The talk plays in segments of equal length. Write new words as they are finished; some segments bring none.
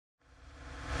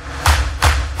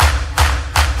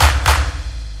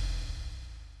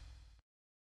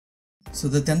So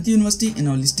the 10th university in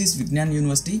our list is Vignan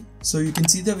University. So you can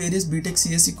see the various BTech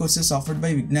CSE courses offered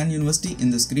by Vignan University in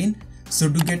the screen. So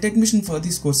to get admission for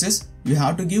these courses, you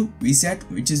have to give VSAT,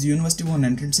 which is University 1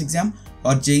 entrance exam,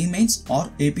 or JEE Mains or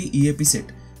AP EAP set.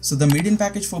 So the median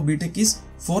package for BTech is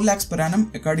 4 lakhs per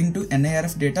annum according to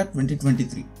NIRF data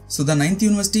 2023. So the 9th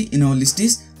university in our list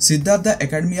is Siddhartha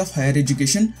Academy of Higher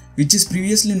Education, which is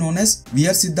previously known as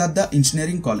VR Siddhartha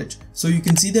Engineering College. So you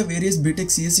can see the various BTech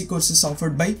CSE courses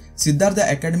offered by Siddhartha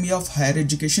Academy of Higher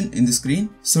Education in the screen.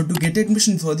 So to get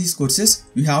admission for these courses,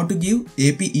 you have to give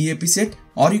AP EAP set,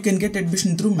 or you can get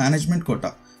admission through management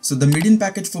quota. So the median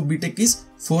package for BTech is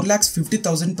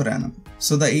 4,50,000 per annum.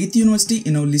 So the 8th university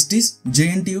in our list is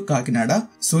JNTU Kakinada.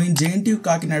 So in JNTU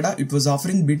Kakinada, it was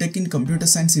offering BTech in Computer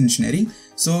Science Engineering.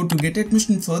 So to get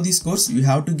admission for this course, you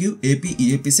have to give AP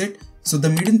EAP set. So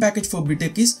the median package for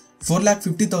BTech is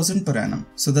 4,50,000 per annum.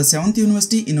 So the 7th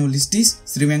university in our list is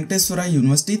Sri Venkateswara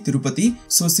University, Tirupati.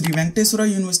 So Sri Venkateswara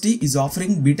University is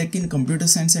offering BTech in Computer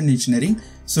Science and Engineering.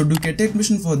 So to get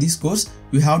admission for this course,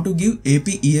 you have to give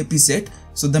AP EAP set.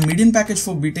 So the median package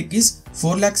for BTech is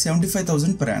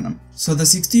 4,75,000 per annum. So the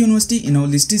 6th university in our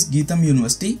list is Geetham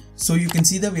University. So you can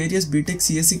see the various BTech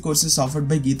CSE courses offered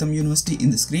by Geetham University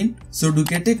in the screen. So to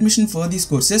get admission for these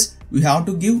courses, we have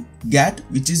to give GAT,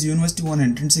 which is University 1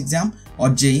 entrance exam, or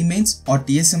JEE Mains, or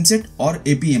TSM set, or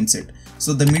APM set.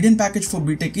 So the median package for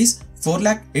BTech is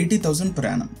 4,80,000 per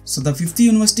annum. So the 5th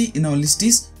university in our list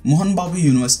is Mohan Babu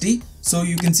University. So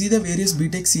you can see the various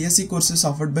BTech CSE courses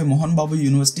offered by Mohan Babu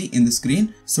University in the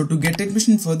screen. So to get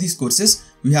admission for these courses,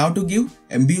 we have to give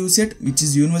MBU set, which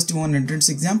is University 1 entrance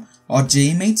exam, or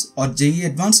JEE Mains, or JEE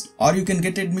Advanced, or you can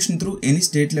get admission through any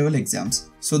state level exams.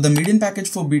 So the median package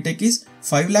for BTech is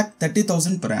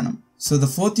 5,30,000 per annum. So the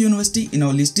 4th university in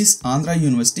our list is Andhra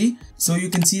University. So you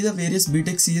can see the various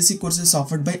BTech CSE courses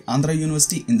offered by Andhra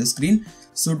University in the screen.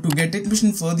 So to get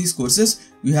admission for these courses,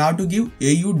 you have to give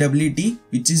AUEET,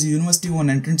 which is University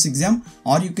 1 entrance exam,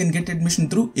 or you can get admission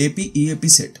through AP EAP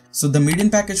set. So the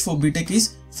median package for BTech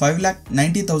is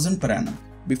 5,90,000 per annum.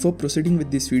 Before proceeding with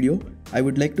this video, I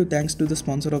would like to thanks to the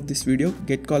sponsor of this video,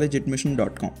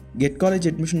 getcollegeadmission.com.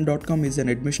 Getcollegeadmission.com is an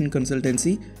admission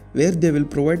consultancy where they will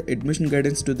provide admission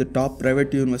guidance to the top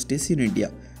private universities in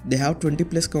India. They have 20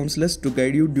 plus counselors to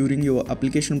guide you during your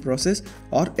application process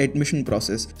or admission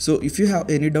process. So if you have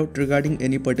any doubt regarding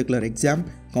any particular exam,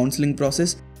 counseling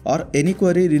process, or any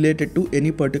query related to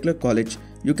any particular college,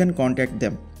 you can contact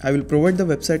them. I will provide the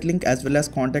website link as well as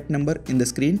contact number in the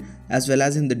screen as well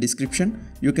as in the description.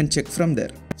 You can check from there.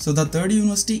 So the 3rd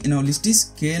university in our list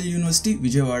is KL University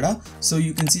Vijayawada. So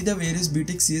you can see the various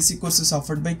BTech CSE courses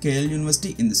offered by KL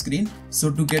University in the screen. So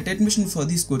to get admission for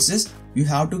these courses, you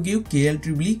have to give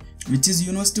KLEEE, which is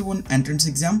University 1 entrance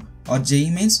exam, or JEE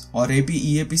Mains, or AP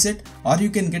EAP set, or you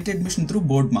can get admission through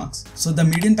board marks. So the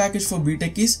median package for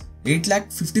BTech is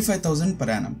 8,55,000 per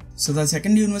annum. So the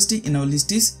 2nd university in our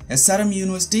list is SRM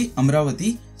University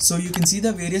Amravati. So you can see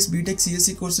the various BTech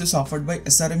CSE courses offered by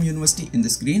SRM University in the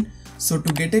screen. So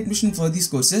to get admission for these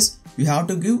courses, you have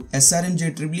to give SRM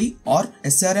JEE or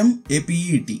SRM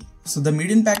APET. So the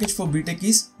median package for BTech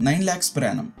is 9 lakhs per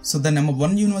annum. So the number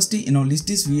 1 university in our list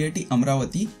is VIT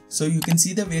Amravati. So you can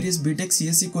see the various BTech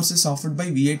CSE courses offered by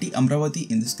VIT Amravati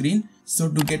in the screen. So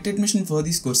to get admission for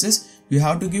these courses, you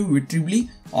have to give VIT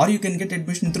or you can get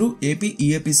admission through AP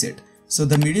EAP set. So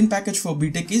the median package for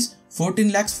BTech is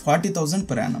 14,40,000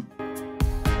 per annum.